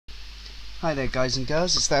Hi there guys and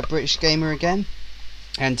girls, it's that British Gamer again,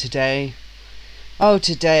 and today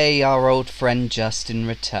our old friend Justin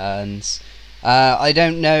returns. I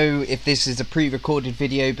don't know if this is a pre-recorded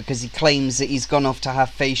video because he claims that he's gone off to have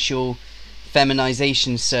facial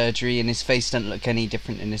feminization surgery and his face doesn't look any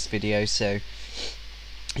different in this video, so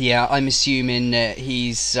yeah, I'm assuming that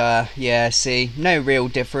he's, see, no real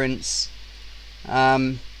difference.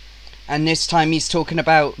 And this time he's talking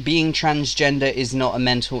about being transgender is not a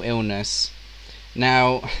mental illness.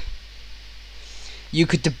 Now, you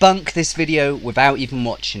could debunk this video without even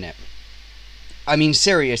watching it. I mean,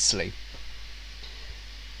 seriously.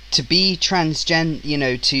 To be transgender, you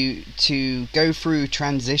know, to go through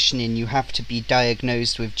transitioning, you have to be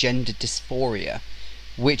diagnosed with gender dysphoria,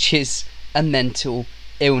 which is a mental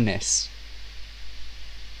illness.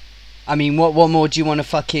 I mean, what more do you want to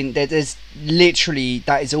fucking... There's literally,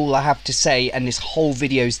 that is all I have to say, and this whole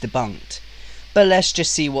video's debunked. But let's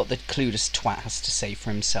just see what the clueless twat has to say for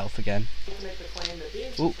himself again.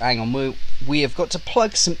 Oh, hang on, we have got to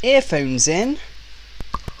plug some earphones in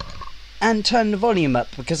and turn the volume up,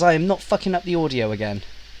 because I am not fucking up the audio again.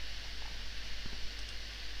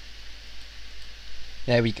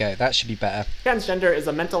 There we go, that should be better. Transgender is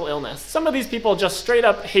a mental illness. Some of these people just straight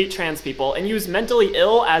up hate trans people and use mentally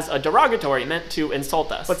ill as a derogatory meant to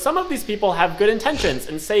insult us. But some of these people have good intentions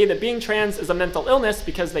and say that being trans is a mental illness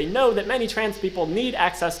because they know that many trans people need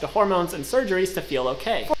access to hormones and surgeries to feel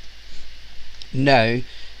okay. No,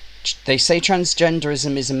 they say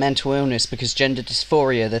transgenderism is a mental illness because gender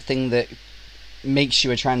dysphoria, the thing that makes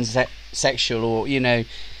you a transsexual or, you know,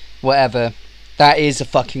 whatever, that is a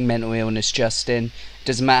fucking mental illness, Justin.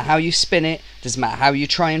 Doesn't matter how you spin it, doesn't matter how you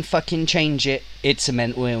try and fucking change it, it's a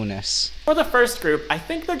mental illness. For the first group, I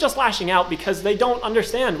think they're just lashing out because they don't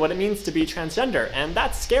understand what it means to be transgender, and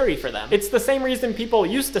that's scary for them. It's the same reason people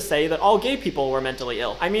used to say that all gay people were mentally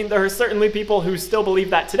ill. I mean, there are certainly people who still believe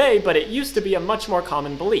that today, but it used to be a much more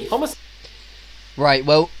common belief. Right,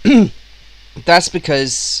 well, that's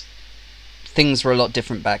because things were a lot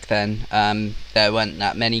different back then. There weren't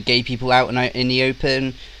that many gay people out in the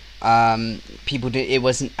open. It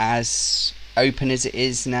wasn't as open as it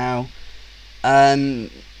is now. I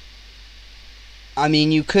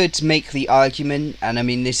mean, you could make the argument, and I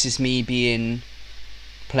mean, this is me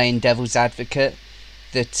playing devil's advocate,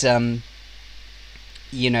 that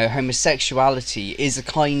you know, homosexuality is a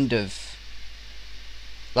kind of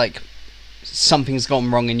like something's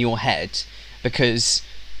gone wrong in your head, because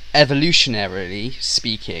evolutionarily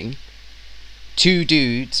speaking, two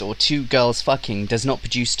dudes or two girls fucking does not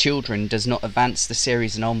produce children, does not advance the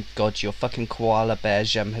series, and oh god, your fucking koala bear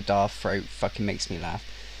Jem'Hadar throat fucking makes me laugh.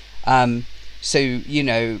 So, you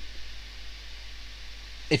know,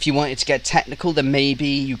 if you wanted to get technical, then maybe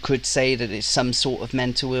you could say that it's some sort of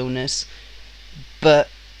mental illness, but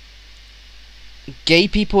gay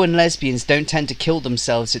people and lesbians don't tend to kill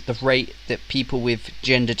themselves at the rate that people with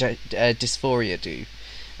gender dysphoria do.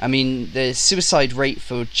 I mean, the suicide rate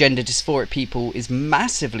for gender dysphoric people is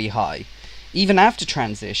massively high, even after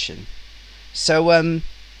transition. So,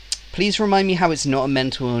 please remind me how it's not a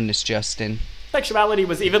mental illness, Justin. Sexuality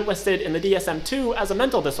was even listed in the DSM-2 as a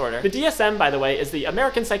mental disorder. The DSM, by the way, is the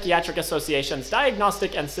American Psychiatric Association's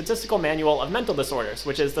Diagnostic and Statistical Manual of Mental Disorders,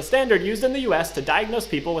 which is the standard used in the US to diagnose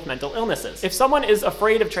people with mental illnesses. If someone is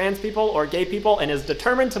afraid of trans people or gay people and is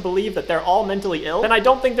determined to believe that they're all mentally ill, then I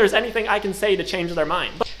don't think there's anything I can say to change their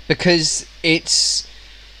mind. Because it's...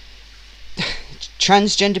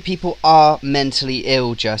 transgender people are mentally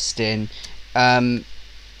ill, Justin.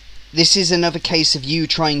 This is another case of you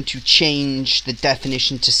trying to change the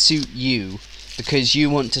definition to suit you, because you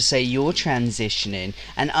want to say you're transitioning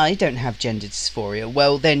and I don't have gender dysphoria.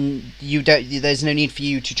 Well, then there's no need for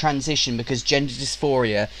you to transition, because gender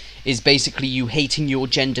dysphoria is basically you hating your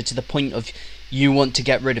gender to the point of you want to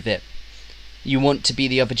get rid of it. You want to be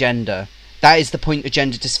the other gender. That is the point of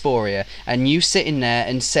gender dysphoria. And you sitting there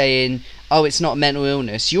and saying, oh, it's not a mental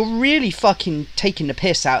illness, you're really fucking taking the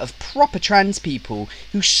piss out of proper trans people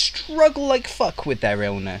who struggle like fuck with their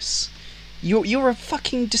illness. You're a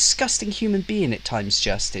fucking disgusting human being at times,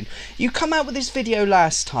 Justin. You come out with this video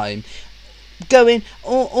last time going,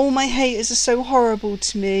 all my haters are so horrible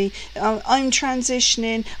to me, I'm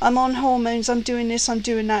transitioning, I'm on hormones, I'm doing this, I'm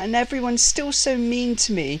doing that, and everyone's still so mean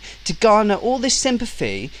to me to garner all this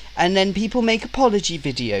sympathy, and then people make apology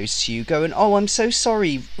videos to you going, oh, I'm so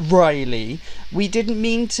sorry, Riley, we didn't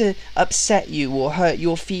mean to upset you or hurt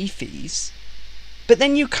your fifis. But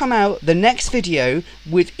then you come out the next video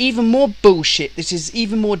with even more bullshit that is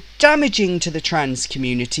even more damaging to the trans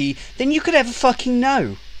community than you could ever fucking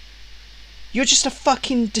know. You're just a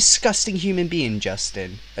fucking disgusting human being,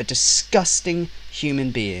 Justin. A disgusting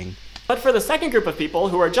human being. But for the second group of people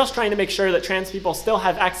who are just trying to make sure that trans people still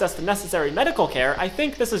have access to necessary medical care, I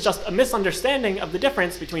think this is just a misunderstanding of the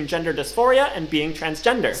difference between gender dysphoria and being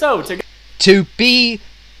transgender. So,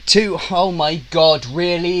 oh my god,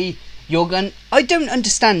 really? I don't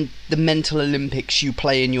understand the mental Olympics you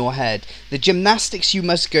play in your head. The gymnastics you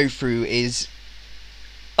must go through is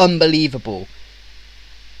unbelievable.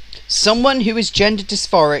 Someone who is gender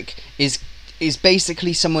dysphoric is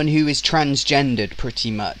basically someone who is transgendered,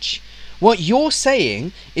 pretty much. What you're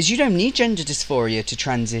saying is you don't need gender dysphoria to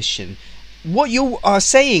transition. What you are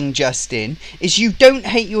saying, Justin, is you don't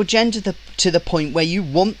hate your gender to the point where you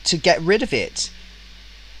want to get rid of it.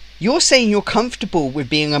 You're saying you're comfortable with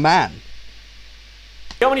being a man.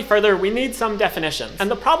 To go any further, we need some definitions.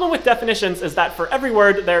 And the problem with definitions is that for every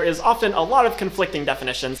word, there is often a lot of conflicting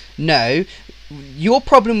definitions. No, your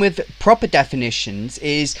problem with proper definitions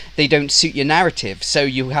is they don't suit your narrative, so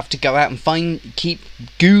you have to go out and keep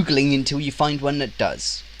Googling until you find one that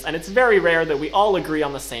does. And it's very rare that we all agree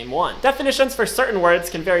on the same one. Definitions for certain words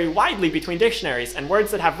can vary widely between dictionaries, and words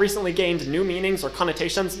that have recently gained new meanings or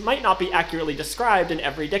connotations might not be accurately described in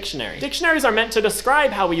every dictionary. Dictionaries are meant to describe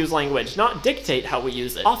how we use language, not dictate how we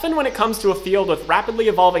use it. Often when it comes to a field with rapidly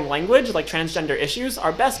evolving language, like transgender issues,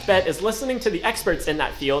 our best bet is listening to the experts in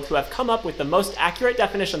that field who have come up with the most accurate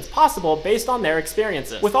definitions possible based on their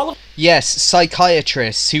experiences. Yes,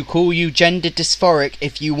 psychiatrists who call you gender dysphoric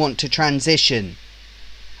if you want to transition.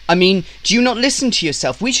 I mean, do you not listen to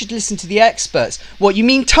yourself? We should listen to the experts. What, you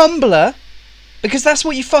mean Tumblr? Because that's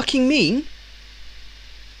what you fucking mean.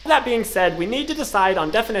 That being said, we need to decide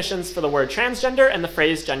on definitions for the word transgender and the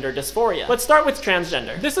phrase gender dysphoria. Let's start with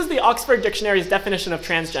transgender. This is the Oxford Dictionary's definition of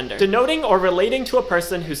transgender, denoting or relating to a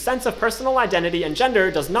person whose sense of personal identity and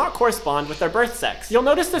gender does not correspond with their birth sex. You'll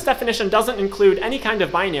notice this definition doesn't include any kind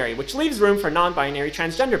of binary, which leaves room for non-binary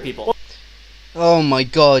transgender people. Oh my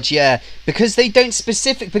god, yeah. Because they didn't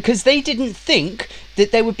think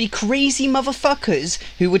that there would be crazy motherfuckers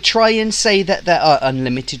who would try and say that there are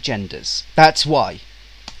unlimited genders. That's why.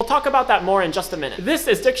 We'll talk about that more in just a minute. This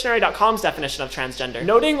is Dictionary.com's definition of transgender,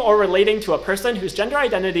 noting or relating to a person whose gender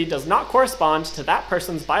identity does not correspond to that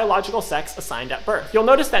person's biological sex assigned at birth. You'll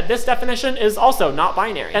notice that this definition is also not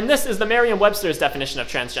binary. And this is the Merriam-Webster's definition of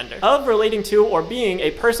transgender, of relating to or being a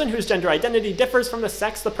person whose gender identity differs from the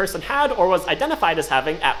sex the person had or was identified as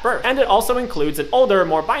having at birth. And it also includes an older,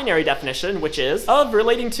 more binary definition, which is of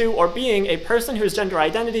relating to or being a person whose gender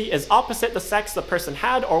identity is opposite the sex the person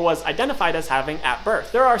had or was identified as having at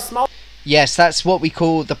birth. There are small... Yes, that's what we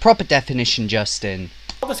call the proper definition, Justin.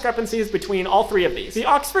 Discrepancies between all three of these. The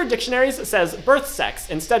Oxford Dictionaries says birth sex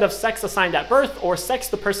instead of sex assigned at birth or sex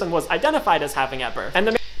the person was identified as having at birth.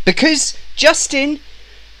 And because, Justin,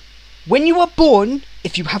 when you are born,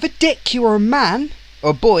 if you have a dick, you are a man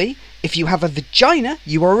or a boy. If you have a vagina,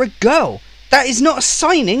 you are a girl. That is not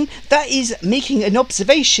assigning, that is making an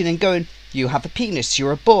observation and going, you have a penis,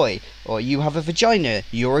 you're a boy, or you have a vagina,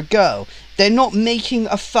 you're a girl. They're not making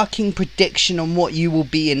a fucking prediction on what you will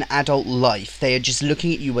be in adult life. They are just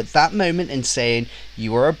looking at you at that moment and saying,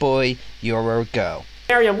 you are a boy, you are a girl.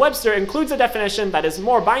 Merriam-Webster includes a definition that is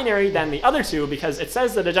more binary than the other two because it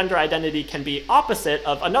says that a gender identity can be opposite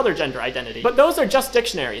of another gender identity. But those are just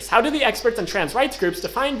dictionaries. How do the experts and trans rights groups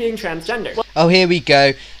define being transgender? Oh, here we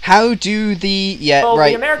go. How do the... Yeah, well, right.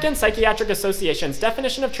 The American Psychiatric Association's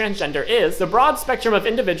definition of transgender is the broad spectrum of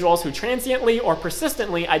individuals who transiently or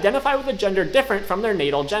persistently identify with a gender different from their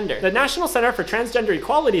natal gender. The National Center for Transgender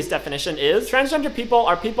Equality's definition is transgender people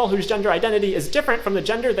are people whose gender identity is different from the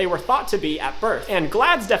gender they were thought to be at birth. And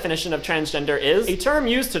GLAAD's definition of transgender is a term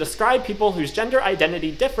used to describe people whose gender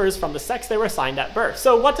identity differs from the sex they were assigned at birth.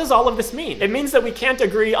 So what does all of this mean? It means that we can't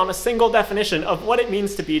agree on a single definition of what it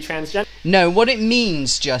means to be transgender. No, what it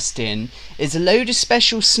means, Justin, is a load of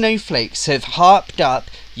special snowflakes have harped up,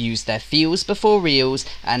 used their feels before reals,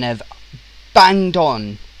 and have banged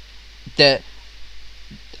on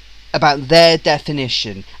about their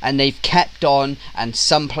definition, and they've kept on, and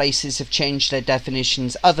some places have changed their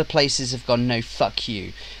definitions, other places have gone, no, fuck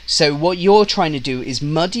you. So what you're trying to do is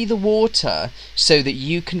muddy the water so that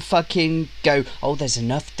you can fucking go, oh, there's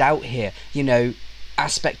enough doubt here, you know,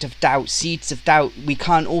 aspect of doubt, seeds of doubt, we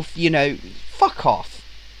can't all, you know, fuck off.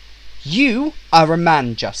 You are a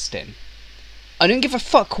man, Justin. I don't give a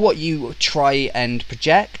fuck what you try and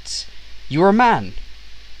project. You're a man.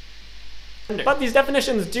 But these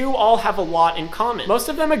definitions do all have a lot in common. Most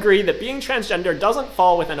of them agree that being transgender doesn't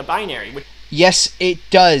fall within a binary. Yes, it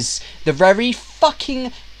does. The very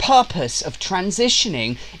fucking purpose of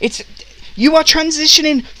transitioning, you are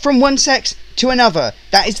transitioning from one sex to another.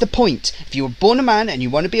 That is the point. If you were born a man and you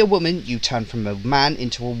want to be a woman, you turn from a man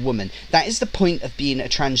into a woman. That is the point of being a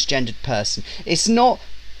transgendered person. It's not,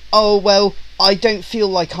 oh, well, I don't feel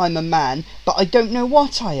like I'm a man, but I don't know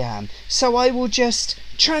what I am, so I will just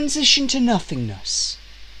transition to nothingness.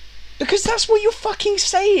 Because that's what you're fucking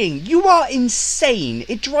saying. You are insane.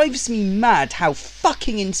 It drives me mad how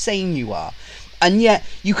fucking insane you are. And yet,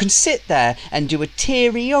 you can sit there and do a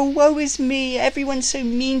teary, oh, woe is me, everyone's so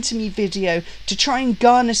mean to me video to try and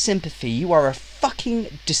garner sympathy. You are a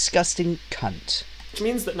fucking disgusting cunt. Which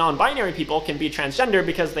means that non-binary people can be transgender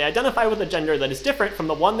because they identify with a gender that is different from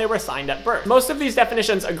the one they were assigned at birth. Most of these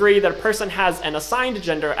definitions agree that a person has an assigned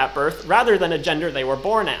gender at birth rather than a gender they were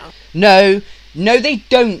born as. No, they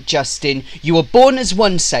don't, Justin. You were born as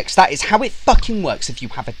one sex. That is how it fucking works. If you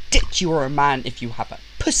have a dick, you are a man. If you have a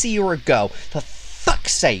pussy, you're a girl. For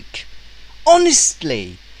fuck's sake.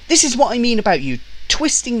 Honestly, this is what I mean about you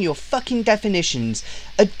twisting your fucking definitions.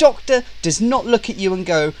 A doctor does not look at you and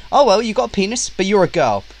go, oh well, you got a penis, but you're a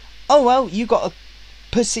girl. Oh well, you got a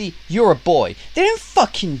pussy, you're a boy. They don't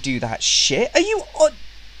fucking do that shit. Are you...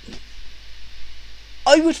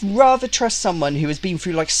 I would rather trust someone who has been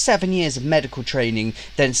through like 7 years of medical training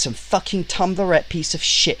than some fucking Tumblrette piece of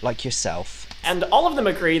shit like yourself. And all of them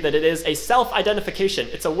agree that it is a self-identification.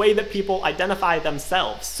 It's a way that people identify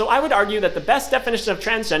themselves. So I would argue that the best definition of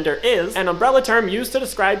transgender is an umbrella term used to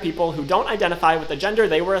describe people who don't identify with the gender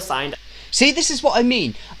they were assigned. See, this is what I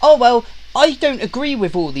mean. Oh, well, I don't agree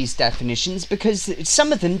with all these definitions because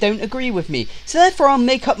some of them don't agree with me. So therefore I'll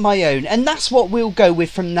make up my own, and that's what we'll go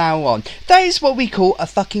with from now on. That is what we call a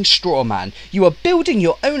fucking straw man. You are building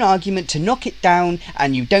your own argument to knock it down,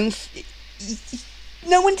 and you don't...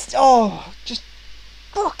 No one's... Oh, just...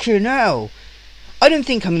 Fucking hell. I don't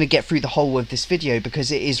think I'm going to get through the whole of this video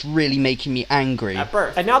because it is really making me angry. At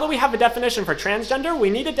birth. And now that we have a definition for transgender,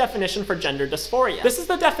 we need a definition for gender dysphoria. This is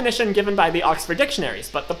the definition given by the Oxford dictionaries,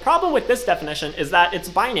 but the problem with this definition is that it's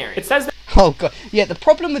binary. It says that... Oh god, yeah, the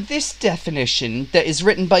problem with this definition that is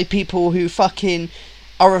written by people who fucking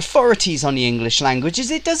are authorities on the English language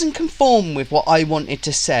is it doesn't conform with what I want it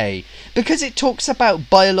to say. Because it talks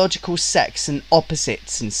about biological sex and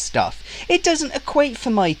opposites and stuff. It doesn't equate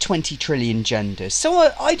for my 20 trillion genders,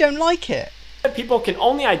 so I don't like it. People can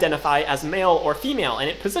only identify as male or female, and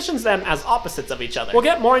it positions them as opposites of each other. We'll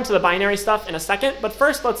get more into the binary stuff in a second, but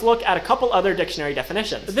first let's look at a couple other dictionary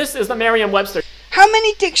definitions. This is the Merriam-Webster. How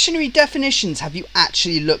many dictionary definitions have you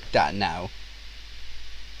actually looked at now?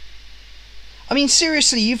 I mean,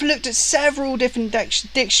 seriously, you've looked at several different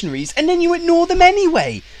dictionaries, and then you ignore them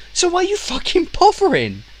anyway. So why are you fucking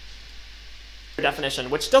bothering? Definition,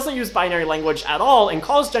 which doesn't use binary language at all and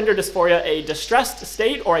calls gender dysphoria a distressed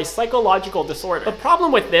state or a psychological disorder. The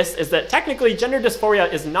problem with this is that technically gender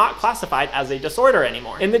dysphoria is not classified as a disorder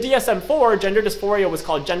anymore. In the DSM-4, gender dysphoria was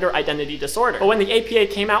called gender identity disorder, but when the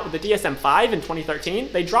APA came out with the DSM-5 in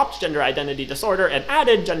 2013, they dropped gender identity disorder and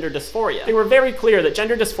added gender dysphoria. They were very clear that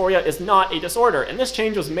gender dysphoria is not a disorder, and this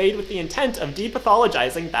change was made with the intent of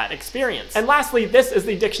depathologizing that experience. And lastly, this is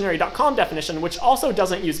the dictionary.com definition, which also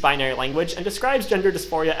doesn't use binary language and describes gender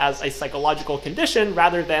dysphoria as a psychological condition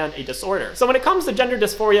rather than a disorder. So when it comes to gender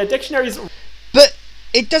dysphoria, dictionaries... But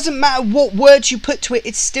it doesn't matter what words you put to it,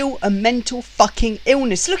 it's still a mental fucking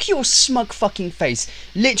illness. Look at your smug fucking face.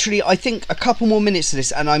 Literally, I think a couple more minutes of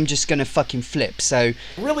this and I'm just gonna fucking flip, so...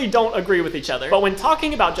 really don't agree with each other. But when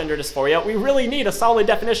talking about gender dysphoria, we really need a solid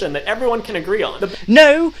definition that everyone can agree on.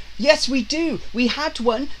 No! Yes, we do! We had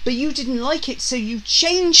one, but you didn't like it, so you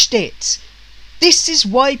changed it! This is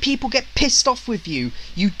why people get pissed off with you.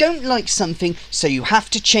 You don't like something, so you have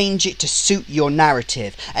to change it to suit your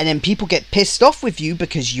narrative. And then people get pissed off with you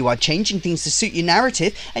because you are changing things to suit your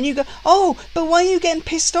narrative. And you go, oh, but why are you getting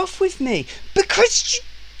pissed off with me? Because you're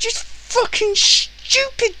just fucking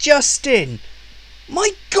stupid, Justin.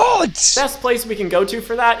 My God! The best place we can go to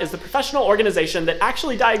for that is the professional organization that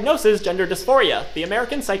actually diagnoses gender dysphoria, the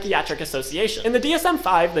American Psychiatric Association. In the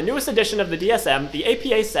DSM-5, the newest edition of the DSM, the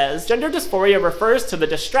APA says, gender dysphoria refers to the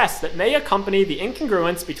distress that may accompany the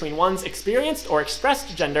incongruence between one's experienced or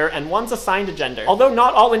expressed gender and one's assigned gender. Although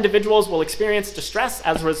not all individuals will experience distress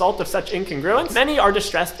as a result of such incongruence, many are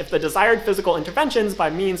distressed if the desired physical interventions by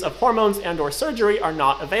means of hormones and/or surgery are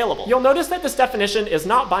not available. You'll notice that this definition is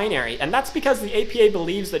not binary, and that's because the APA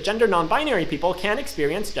believes that gender non-binary people can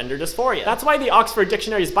experience gender dysphoria. That's why the Oxford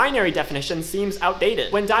Dictionary's binary definition seems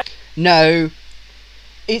outdated. No.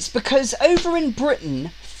 It's because over in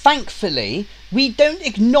Britain, thankfully, we don't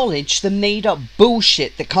acknowledge the made-up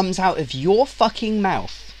bullshit that comes out of your fucking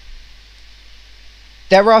mouth.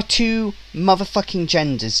 There are two motherfucking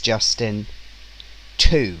genders, Justin.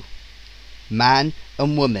 Two. Man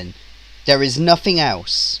and woman. There is nothing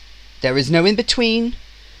else. There is no in between.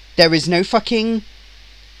 There is no fucking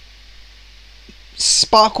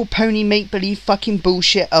sparkle pony make believe fucking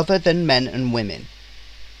bullshit other than men and women.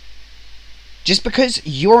 Just because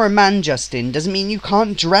you're a man, Justin, doesn't mean you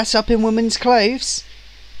can't dress up in women's clothes.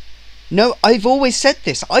 No, I've always said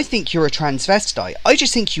this. I think you're a transvestite. I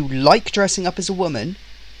just think you like dressing up as a woman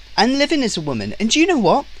and living as a woman. And do you know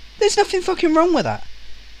what? There's nothing fucking wrong with that.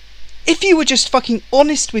 If you were just fucking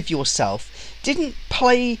honest with yourself, didn't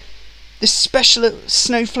play the special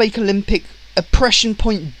snowflake Olympic oppression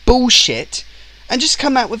point bullshit, and just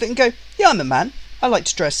come out with it and go, yeah, I'm a man. I like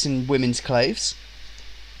to dress in women's clothes.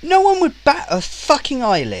 No one would bat a fucking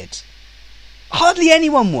eyelid. Hardly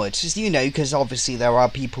anyone would, as you know, because obviously there are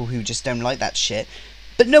people who just don't like that shit.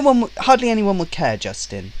 But hardly anyone would care,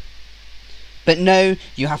 Justin. But no,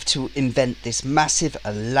 you have to invent this massive,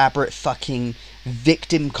 elaborate fucking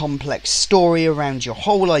victim complex story around your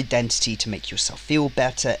whole identity to make yourself feel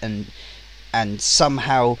better and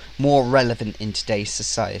somehow more relevant in today's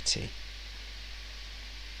society.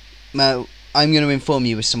 Now, I'm going to inform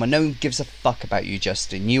you as someone, no one gives a fuck about you,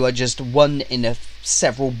 Justin. You are just one in a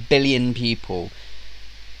several billion people.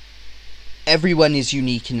 Everyone is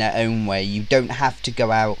unique in their own way. You don't have to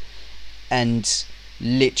go out and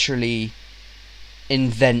literally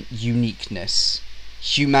invent uniqueness.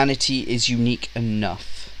 Humanity is unique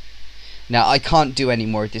enough. Now, I can't do any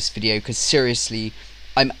more of this video because seriously,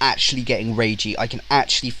 I'm actually getting ragey. I can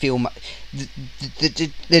actually feel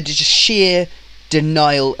the just sheer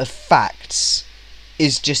denial of facts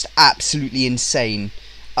is just absolutely insane.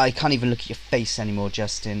 I can't even look at your face anymore,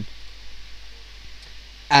 Justin.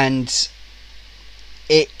 And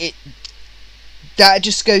that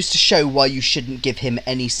just goes to show why you shouldn't give him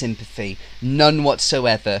any sympathy. None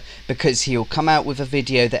whatsoever. Because he'll come out with a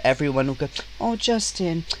video that everyone will go, oh,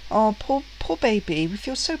 Justin, oh, poor baby, we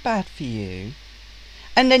feel so bad for you.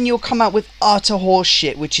 And then you'll come out with utter horse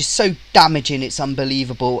shit, which is so damaging, it's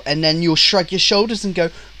unbelievable. And then you'll shrug your shoulders and go,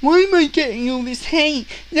 why am I getting all this hate?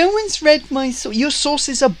 No one's read my source. Your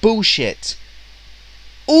sources are bullshit.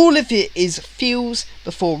 All of it is feels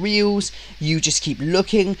before reals. You just keep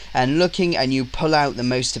looking and looking and you pull out the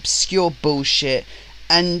most obscure bullshit.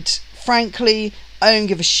 And frankly, I don't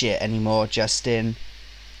give a shit anymore, Justin.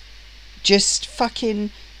 Just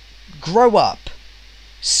fucking grow up.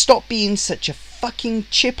 Stop being such a fucking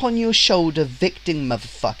chip on your shoulder victim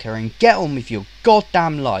motherfucker and get on with your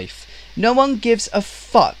goddamn life. No one gives a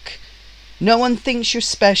fuck. No one thinks you're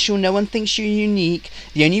special. No one thinks you're unique.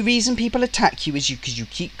 The only reason people attack you is because you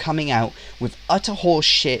keep coming out with utter horse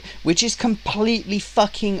shit, which is completely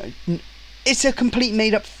fucking... It's a complete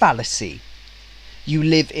made up fallacy. You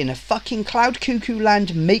live in a fucking cloud cuckoo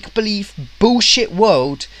land make-believe bullshit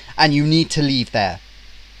world and you need to leave there.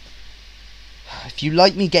 If you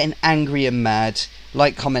like me getting angry and mad,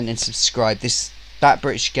 like, comment and subscribe. That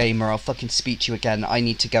British gamer, I'll fucking speak to you again. I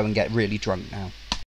need to go and get really drunk now.